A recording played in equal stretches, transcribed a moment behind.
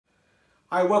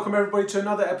Hi, welcome everybody to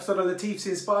another episode of Latif's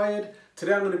Inspired.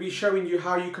 Today I'm going to be showing you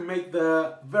how you can make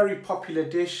the very popular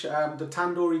dish, the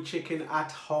tandoori chicken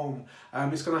at home.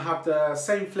 It's going to have the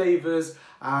same flavours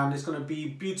and it's going to be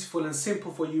beautiful and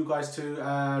simple for you guys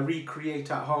to recreate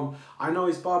at home. I know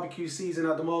it's barbecue season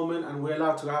at the moment and we're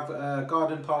allowed to have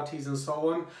garden parties and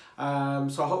so on.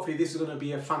 So hopefully this is going to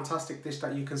be a fantastic dish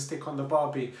that you can stick on the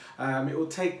barbie. It will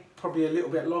take probably a little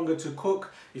bit longer to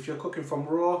cook if you're cooking from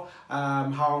raw,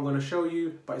 how I'm going to show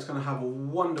you, but it's going to have a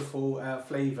wonderful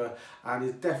flavour and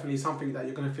it's definitely something that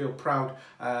you're going to feel proud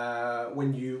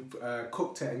when you've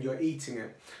cooked it and you're eating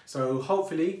it. So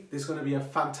hopefully this is going to be a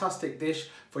fantastic dish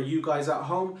for you guys at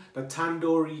home, the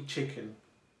tandoori chicken.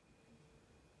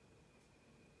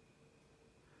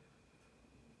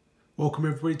 Welcome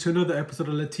everybody to another episode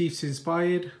of Latif's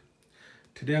Inspired.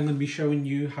 Today I'm going to be showing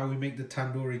you how we make the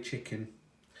tandoori chicken.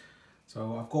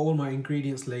 So I've got all my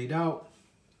ingredients laid out.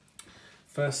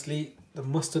 Firstly, the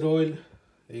mustard oil.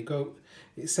 There you go.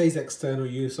 It says external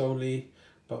use only,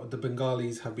 but the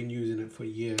Bengalis have been using it for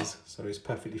years, so it's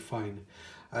perfectly fine.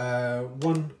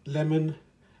 1 lemon,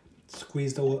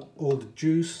 squeezed all the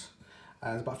juice.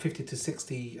 About 50 to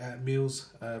 60 mils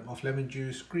of lemon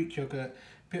juice, Greek yogurt,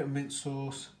 bit of mint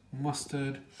sauce,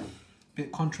 mustard.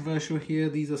 Bit controversial here,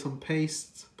 these are some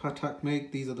pastes PATAKS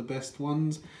make, these are the best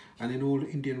ones, and in all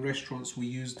Indian restaurants we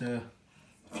use the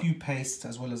few pastes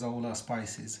as well as all our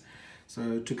spices.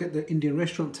 So to get the Indian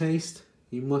restaurant taste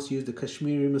you must use the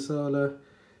KASHMIRI masala,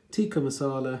 TIKKA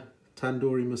masala,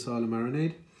 Tandoori masala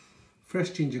marinade,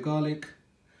 fresh ginger garlic,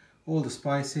 all the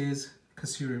spices,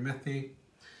 KASOORI methi,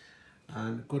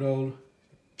 and good old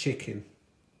chicken.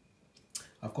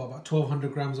 I've got about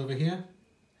 1200 grams over here.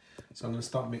 So I'm going to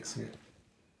start mixing it.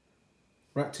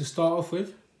 Right, to start off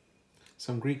with,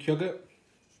 some Greek yogurt.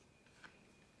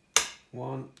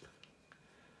 1,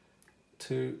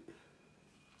 2,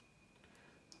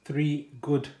 3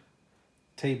 good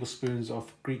tablespoons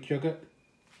of Greek yogurt.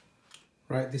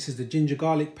 Right, this is the ginger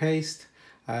garlic paste.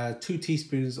 2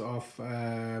 teaspoons of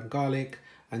garlic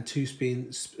and 2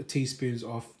 teaspoons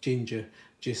of ginger,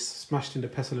 just smashed in the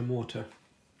pestle and mortar.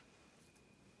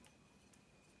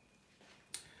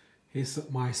 Here's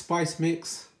my spice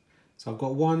mix. So I've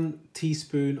got 1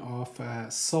 teaspoon of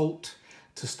salt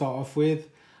to start off with.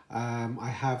 I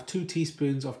have 2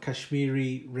 teaspoons of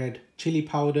Kashmiri red chili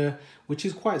powder, which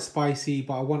is quite spicy,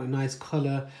 but I want a nice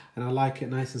colour and I like it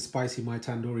nice and spicy, my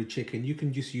tandoori chicken. You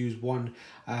can just use 1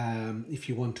 if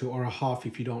you want to, or a half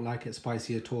if you don't like it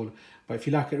spicy at all. But if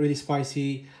you like it really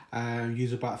spicy,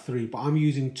 use about 3. But I'm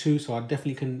using 2, so it'll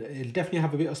definitely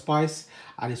have a bit of spice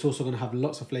and it's also going to have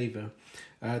lots of flavour.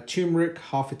 Turmeric,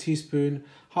 half a teaspoon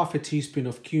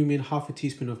of cumin, half a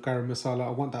teaspoon of garam masala. I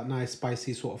want that nice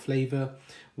spicy sort of flavour.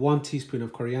 1 teaspoon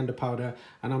of coriander powder,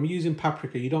 and I'm using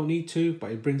paprika. You don't need to,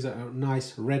 but it brings a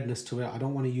nice redness to it. I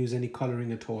don't want to use any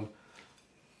colouring at all.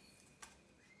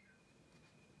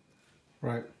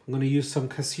 Right, I'm going to use some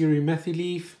KASOORI methi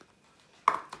leaf.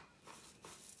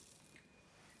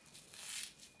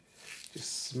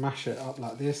 Just smash it up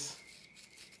like this.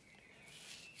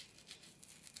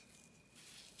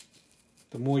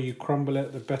 The more you crumble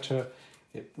it, the better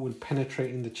it will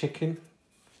penetrate in the chicken.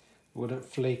 It wouldn't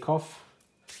flake off.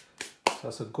 So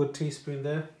that's a good teaspoon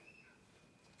there.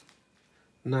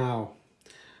 Now,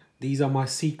 these are my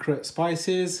secret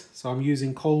spices. So I'm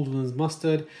using Coldman's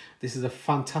mustard. This is a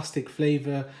fantastic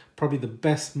flavour, probably the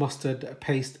best mustard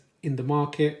paste in the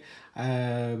market.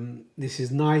 This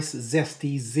is nice,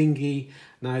 zesty, zingy.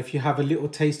 Now, if you have a little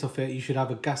taste of it, you should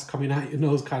have a gas coming out your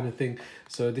nose kind of thing.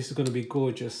 So this is going to be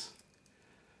gorgeous.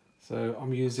 So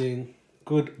I'm using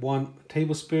good 1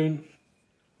 tablespoon.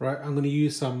 Right, I'm going to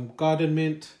use some garden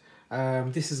mint.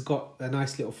 This has got a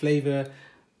nice little flavour.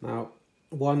 Now,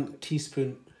 1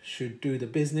 teaspoon should do the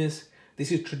business.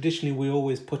 This is traditionally we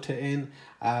always put it in,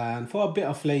 and for a bit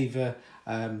of flavour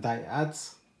that it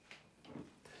adds.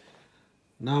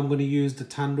 Now I'm going to use the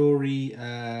tandoori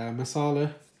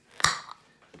masala.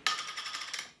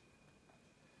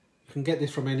 You can get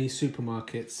this from any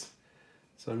supermarkets.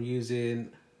 So I'm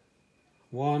using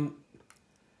 1,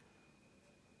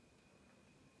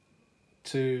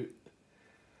 2,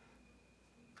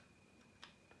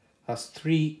 that's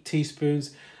 3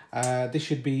 teaspoons. This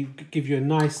should give you a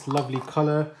nice lovely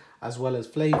colour as well as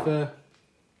flavour.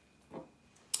 I'm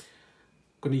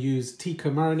going to use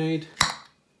TIKKA marinade.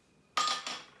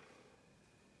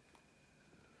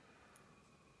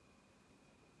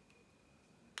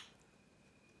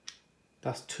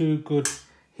 That's 2 good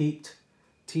heaped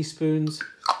teaspoons.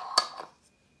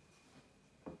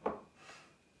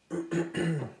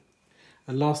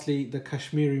 And lastly, the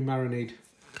Kashmiri marinade.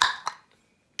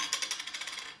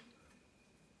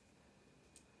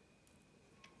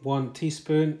 1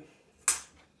 teaspoon.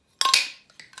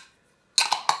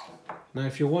 Now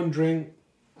if you're wondering,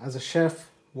 as a chef,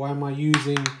 why am I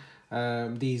using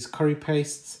these curry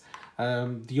pastes,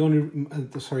 the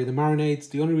marinades,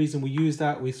 the only reason we use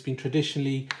that, it's been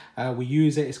traditionally, we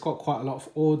use it, it's got quite a lot of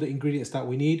all the ingredients that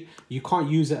we need. You can't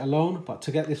use it alone, but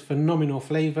to get this phenomenal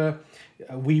flavour,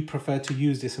 we prefer to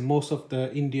use this. And most of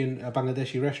the Indian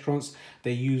Bangladeshi restaurants,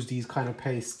 they use these kind of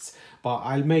pastes, but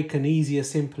I'll make an easier,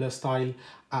 simpler style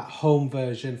at home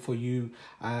version for you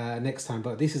next time.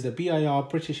 But this is the BIR,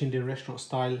 British Indian restaurant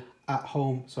style at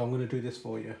home, so I'm going to do this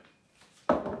for you.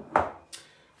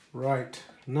 Right,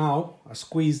 now I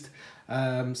squeezed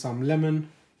some lemon,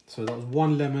 so that was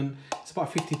 1 lemon. It's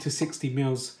about 50 to 60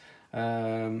 mils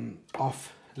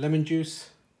of lemon juice.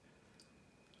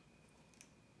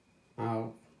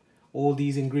 Now all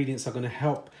these ingredients are going to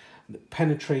help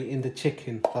penetrate in the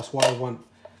chicken. That's what I want.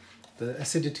 The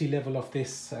acidity level of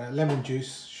this lemon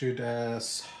juice should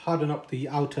harden up the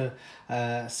outer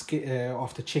skin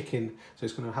of the chicken, so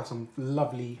it's going to have some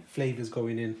lovely flavors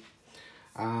going in.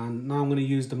 And now I'm going to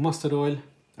use the mustard oil.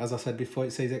 As I said before,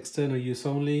 it says external use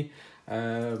only,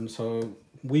 so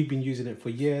we've been using it for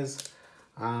years,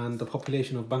 and the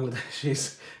population of Bangladesh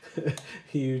is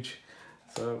huge.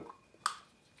 So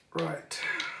right,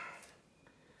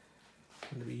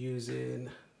 I'm going to be using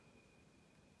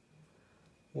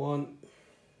 1,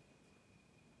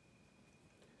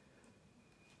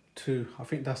 2, I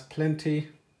think that's plenty.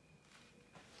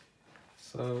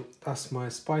 So that's my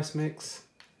spice mix.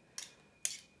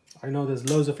 I know there's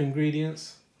loads of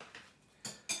ingredients,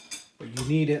 but you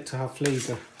need it to have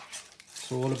flavour.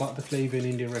 It's all about the flavour in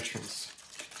Indian restaurants.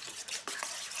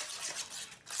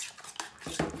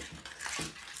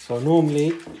 So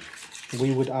normally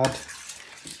we would add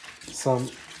some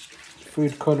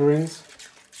food colourings,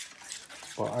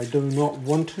 but I do not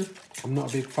want to. I'm not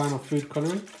a big fan of food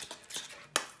colouring.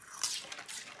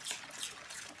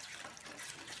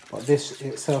 But this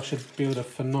itself should build a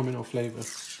phenomenal flavour.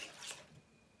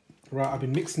 Right, I've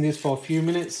been mixing this for a few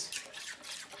minutes.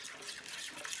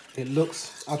 It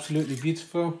looks absolutely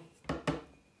beautiful.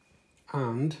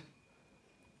 And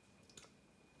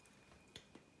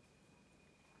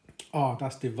oh,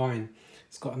 that's divine.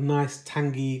 It's got a nice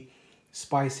tangy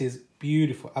spices,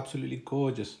 beautiful, absolutely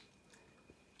gorgeous.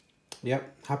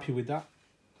 Yep, happy with that.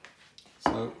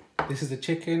 So this is the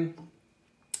chicken.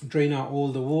 Drain out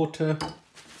all the water.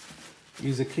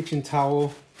 Use a kitchen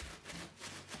towel.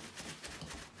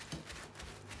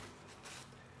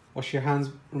 Wash your hands,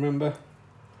 remember.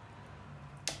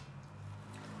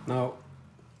 Now,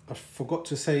 I forgot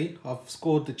to say, I've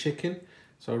scored the chicken.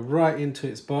 So right into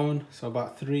its bone. So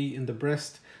about 3 in the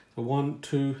breast. So 1,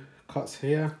 2 cuts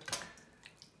here.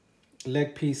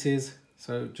 Leg pieces.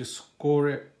 So just score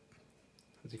it.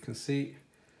 As you can see.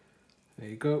 There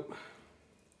you go.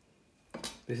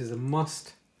 This is a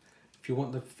must. If you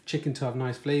want the chicken to have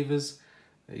nice flavors.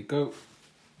 There you go.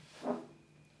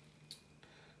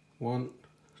 1,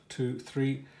 2,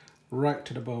 3, right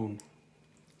to the bone.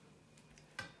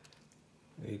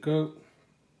 There you go.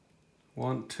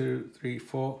 1, 2, 3,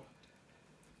 4.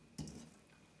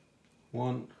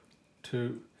 1,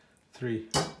 2, 3.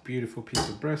 Beautiful piece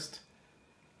of breast.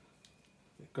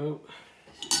 There you go.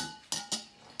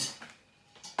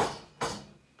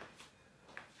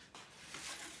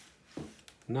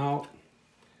 Now,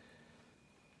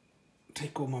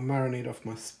 take all my marinade off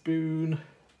my spoon,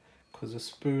 because the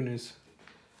spoon is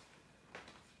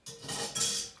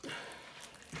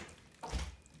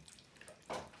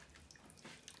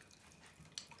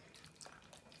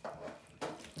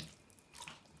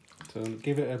so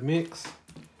give it a mix.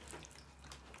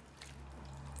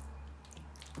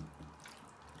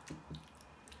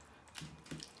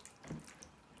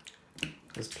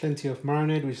 There's plenty of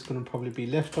marinade which is going to probably be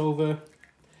left over,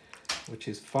 which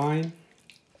is fine.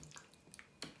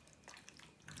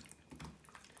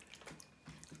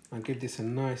 I'll give this a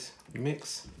nice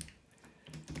mix.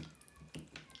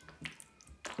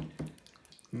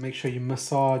 Make sure you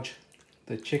massage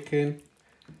the chicken.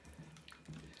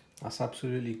 That's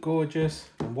absolutely gorgeous.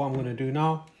 And what I'm going to do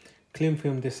now, cling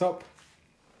film this up.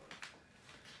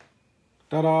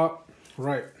 Ta-da!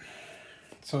 Right.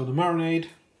 So the marinade,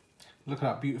 look at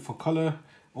that beautiful colour,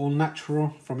 all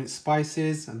natural from its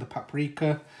spices and the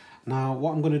paprika. Now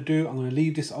what I'm going to do, I'm going to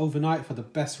leave this overnight for the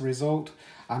best result,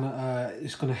 and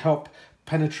it's going to help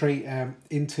penetrate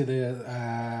into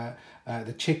the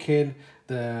chicken,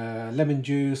 the lemon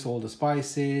juice, all the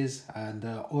spices and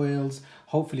the oils.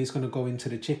 Hopefully it's going to go into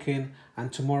the chicken,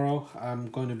 and tomorrow I'm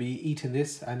going to be eating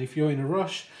this. And if you're in a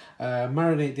rush,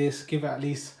 marinate this, give it at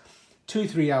least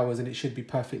 2-3 hours and it should be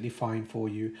perfectly fine for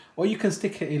you. Or you can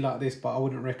stick it in like this, but I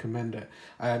wouldn't recommend it.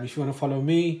 If you want to follow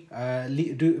me,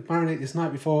 marinate this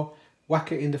night before,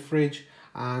 whack it in the fridge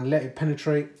and let it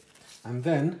penetrate. And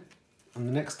then on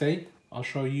the next day, I'll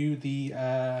show you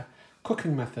the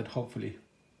cooking method, hopefully.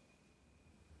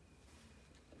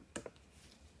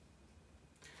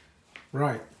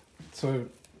 Right, so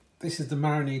this is the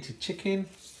marinated chicken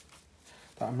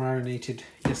that I marinated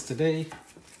yesterday,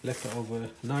 left it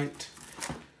overnight.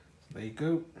 There you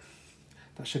go.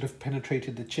 That should have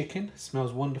penetrated the chicken.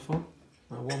 Smells wonderful.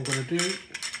 Now what I'm going to do,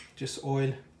 just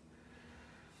oil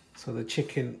so the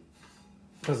chicken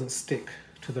doesn't stick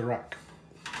to the rack.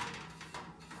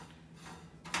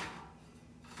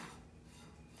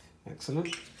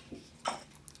 Excellent.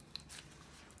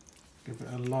 Give it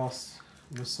a last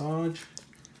massage.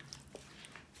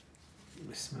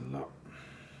 Bismillah.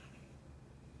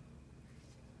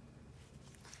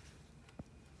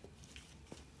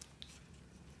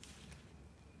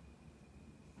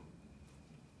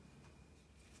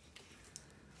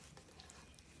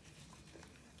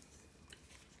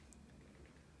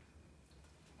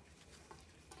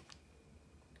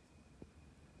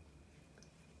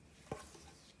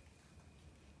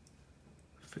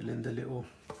 Fill in the little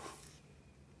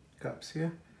gaps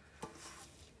here.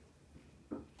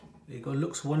 There you go,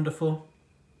 looks wonderful.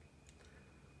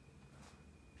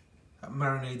 That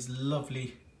marinade's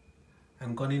lovely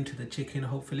and gone into the chicken,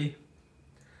 hopefully.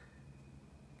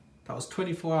 That was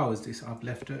 24 hours this I've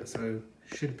left it, so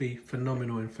should be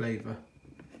phenomenal in flavour.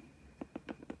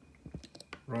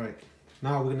 Right,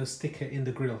 now we're going to stick it in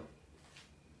the grill.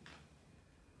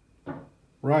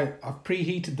 Right, I've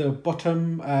preheated the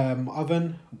bottom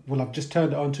oven. Well, I've just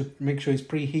turned it on to make sure it's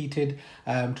preheated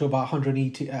to about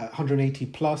 180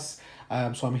 plus.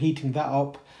 So I'm heating that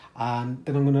up, and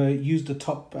then I'm going to use the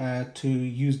top to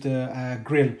use the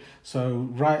grill. So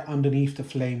right underneath the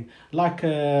flame, like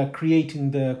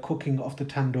creating the cooking of the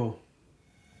tandoor.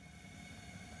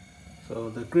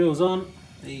 So the grill's on.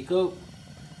 There you go.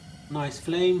 Nice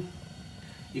flame.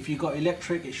 If you got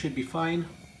electric, it should be fine.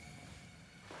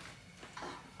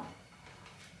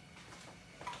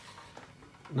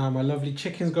 Now my lovely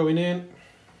chicken's going in.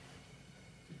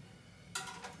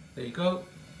 There you go.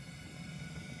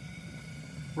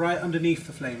 Right underneath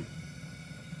the flame.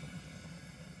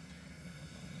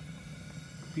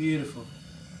 Beautiful.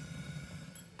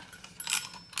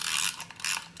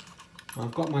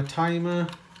 I've got my timer.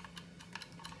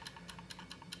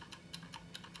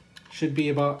 Should be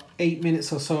about 8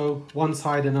 minutes or so, one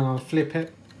side, and then I'll flip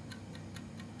it.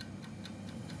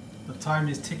 The time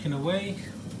is ticking away.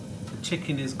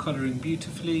 Chicken is colouring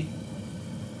beautifully.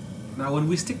 Now when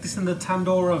we stick this in the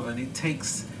tandoor oven, it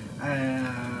takes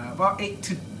about 8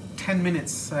 to 10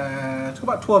 minutes, to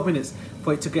about 12 minutes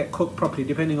for it to get cooked properly,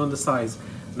 depending on the size.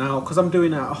 Now because I'm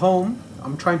doing it at home,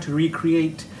 I'm trying to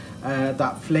recreate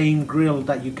that flame grill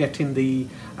that you get in the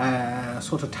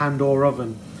sort of tandoor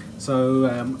oven.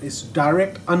 So it's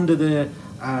direct under the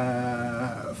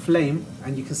flame,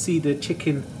 and you can see the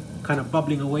chicken kind of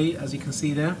bubbling away, as you can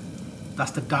see there.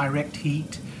 That's the direct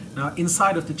heat. Now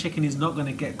inside of the chicken is not going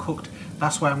to get cooked.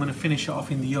 That's why I'm going to finish it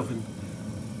off in the oven.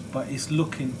 But it's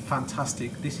looking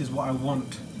fantastic. This is what I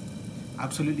want.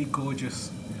 Absolutely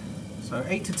gorgeous. So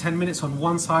 8 to 10 minutes on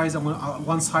one side. I'm going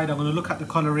to look at the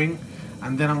colouring,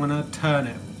 and then I'm going to turn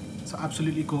it. So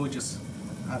absolutely gorgeous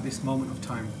at this moment of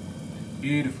time.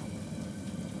 Beautiful.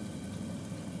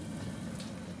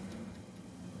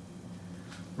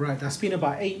 Right, that's been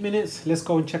about 8 minutes. Let's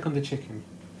go and check on the chicken.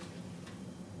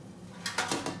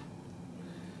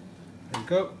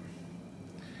 Go.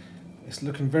 It's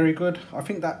looking very good. I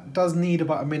think that does need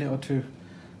about a minute or two.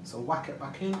 So whack it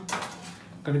back in. I'm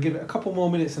going to give it a couple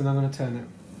more minutes and I'm going to turn it.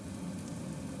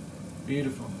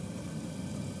 Beautiful.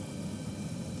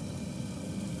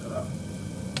 Look at that.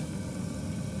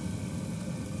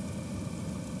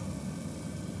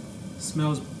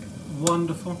 Smells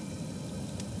wonderful.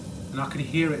 And I can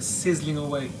hear it sizzling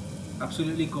away.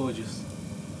 Absolutely gorgeous.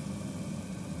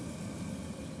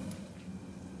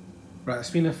 Right,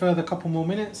 it's been a further couple more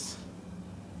minutes.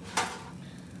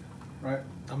 Right,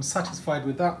 I'm satisfied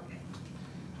with that.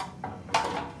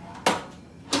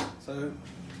 So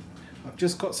I've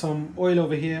just got some oil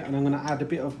over here, and I'm going to add a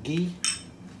bit of ghee.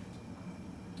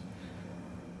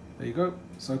 There you go.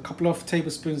 So a couple of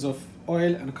tablespoons of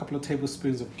oil and a couple of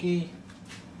tablespoons of ghee.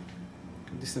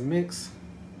 Give this a mix.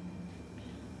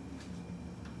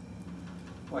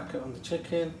 Whack it on the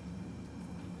chicken.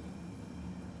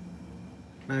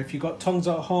 Now if you've got tongs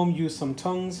at home, use some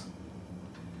tongs.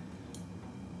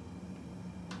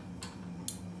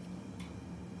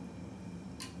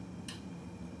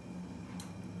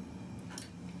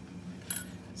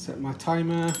 Set my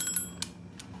timer.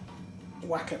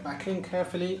 Whack it back in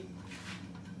carefully.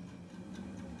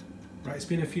 Right, it's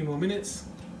been a few more minutes.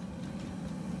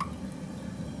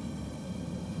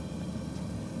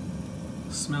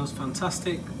 Smells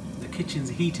fantastic. The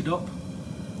kitchen's heated up.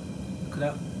 Look at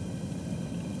that.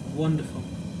 Wonderful.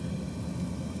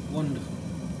 Wonderful.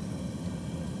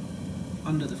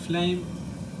 Under the flame.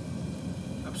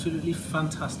 Absolutely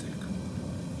fantastic.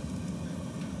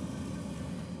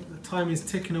 The time is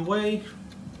ticking away.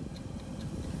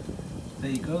 There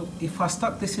you go. If I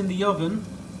stuck this in the oven,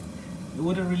 it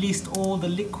would have released all the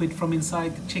liquid from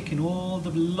inside the chicken, all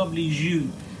the lovely jus,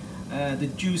 the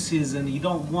juices, and you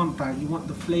don't want that, you want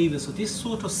the flavour. So this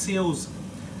sort of seals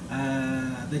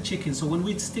the chicken. So when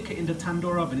we stick it in the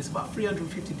tandoori oven, it's about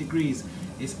 350 degrees.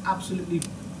 It's absolutely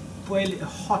boiling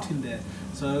hot in there.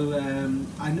 So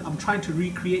I'm trying to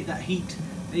recreate that heat.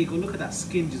 There you go, look at that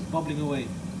skin just bubbling away.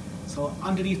 So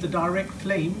underneath the direct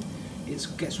flame, it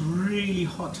gets really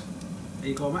hot. There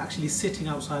you go. I'm actually sitting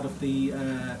outside of the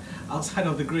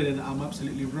grill and I'm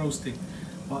absolutely roasting.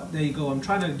 But there you go. I'm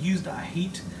trying to use that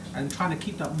heat and trying to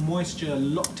keep that moisture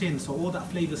locked in so all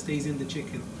that flavour stays in the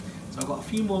chicken. So I've got a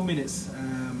few more minutes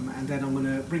and then I'm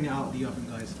going to bring it out of the oven,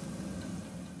 guys.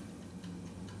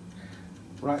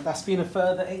 Right, that's been a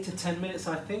further 8 to 10 minutes,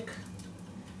 I think.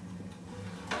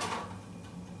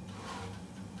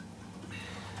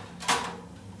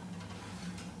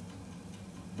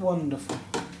 Wonderful.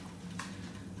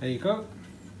 There you go.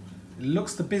 It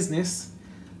looks the business,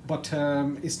 but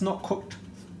it's not cooked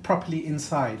properly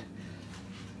inside.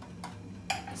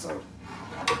 So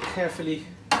carefully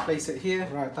place it here.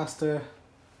 Right, that's the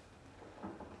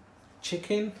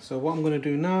chicken. So what I'm going to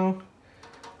do now,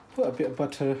 put a bit of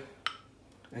butter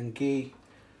and ghee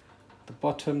the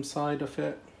bottom side of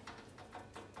it.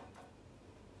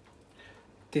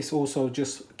 This also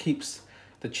just keeps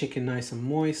the chicken nice and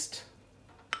moist.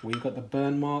 We've got the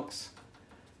burn marks.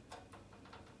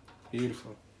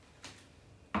 Beautiful.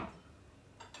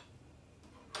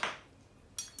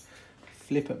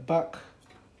 Flip it back.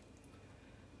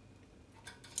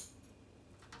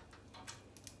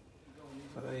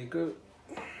 So there you go.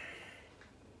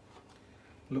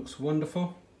 Looks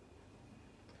wonderful.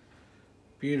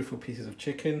 Beautiful pieces of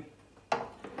chicken.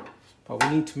 But we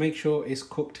need to make sure it's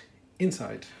cooked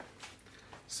inside.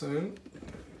 So,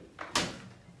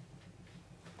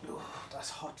 oh, that's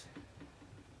hot.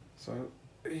 So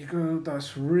there you go,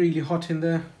 that's really hot in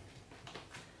there.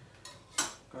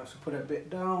 Got to put it a bit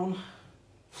down.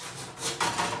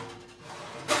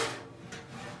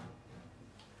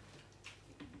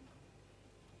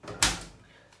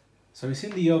 So it's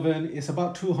in the oven, it's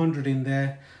about 200 in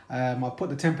there. I'll put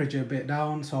the temperature a bit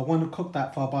down, so I want to cook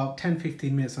that for about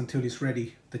 10-15 minutes until it's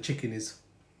ready, the chicken is.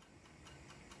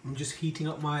 I'm just heating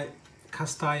up my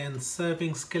cast iron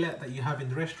serving skillet that you have in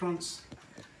the restaurants.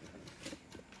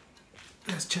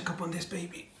 Let's check up on this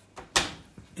baby.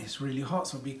 It's really hot,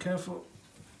 so be careful.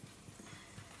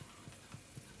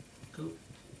 Go.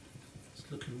 It's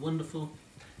looking wonderful.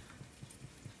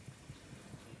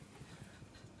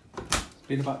 It's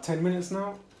been about 10 minutes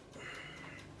now.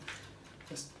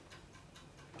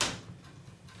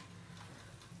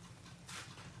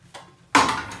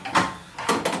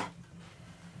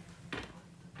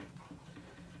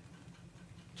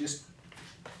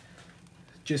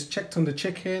 Just checked on the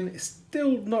chicken. It's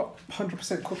still not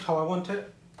 100% cooked how I want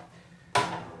it.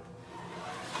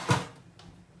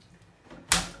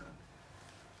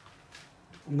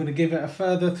 I'm going to give it a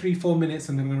further 3-4 minutes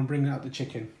and then I'm going to bring out the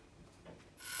chicken.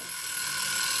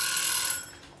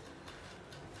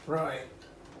 Right.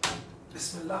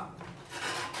 Bismillah.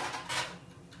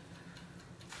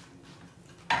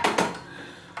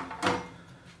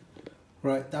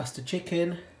 Right, that's the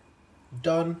chicken.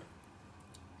 Done.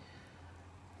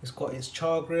 It's got its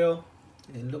char grill.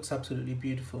 It looks absolutely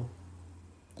beautiful.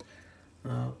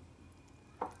 There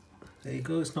you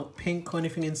go. It's not pink or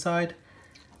anything inside.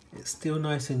 It's still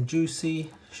nice and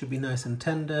juicy. Should be nice and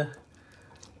tender.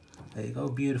 There you go.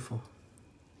 Beautiful.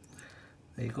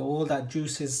 There you go. All that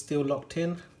juice is still locked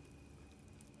in.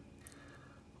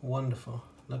 Wonderful.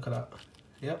 Look at that.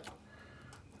 Yep.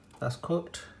 That's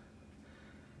cooked.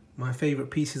 My favorite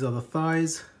pieces are the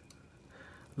thighs.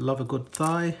 Love a good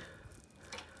thigh.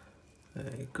 There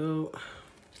you go.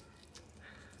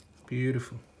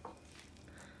 Beautiful.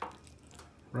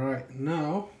 Right,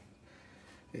 now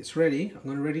it's ready.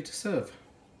 I'm ready to serve.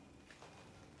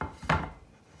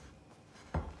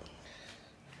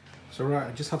 So right,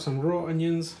 I just have some raw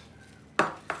onions.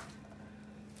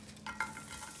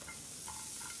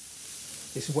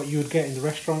 This is what you would get in the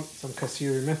restaurant, some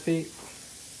KASOORI methi.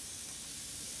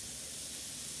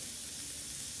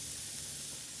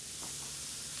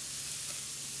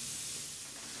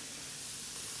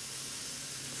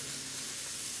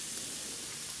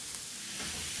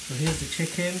 So here's the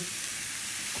chicken.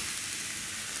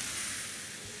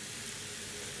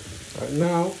 Right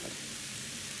now,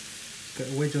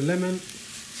 get a wedge of lemon.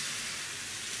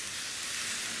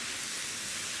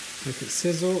 Make it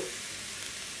sizzle.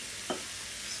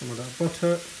 Some of that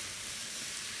butter.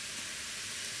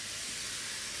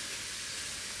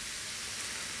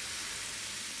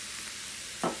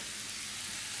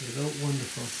 There you go,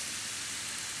 wonderful.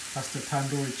 That's the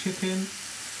tandoori chicken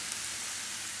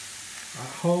at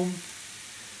home.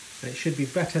 And it should be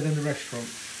better than the restaurant.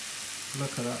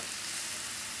 Look at that.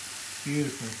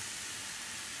 Beautiful.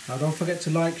 Now don't forget to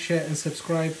like, share and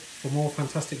subscribe for more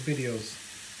fantastic videos.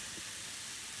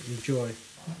 Enjoy.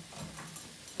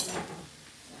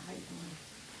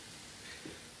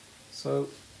 So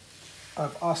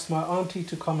I've asked my auntie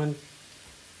to come and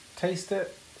taste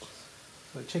it.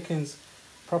 The chicken's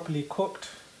properly cooked.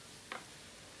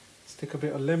 Stick a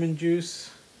bit of lemon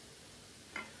juice.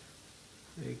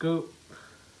 There you go.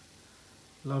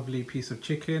 Lovely piece of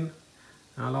chicken.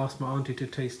 And I'll ask my auntie to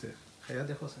taste it.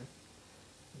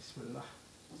 Bismillah.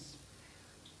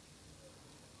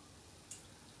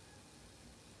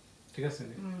 ঠিক আছে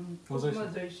নি মজা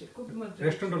হইছে খুব মজা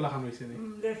রেস্টুরেন্টে লাগানো হইছে নি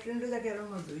রেস্টুরেন্টে লাগে আরো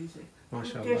মজা হইছে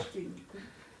মাশাআল্লাহ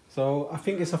So I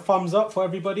think it's a thumbs up for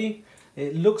everybody.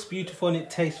 It looks beautiful and it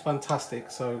tastes fantastic.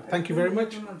 So thank you very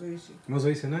much. Mozza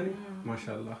hoyse nani?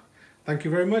 Mashallah. Thank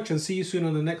you very much and see you soon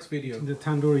on the next video. The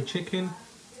tandoori chicken.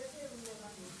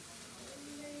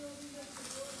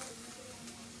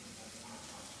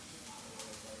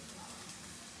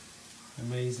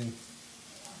 Amazing.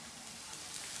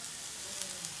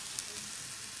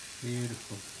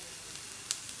 Beautiful.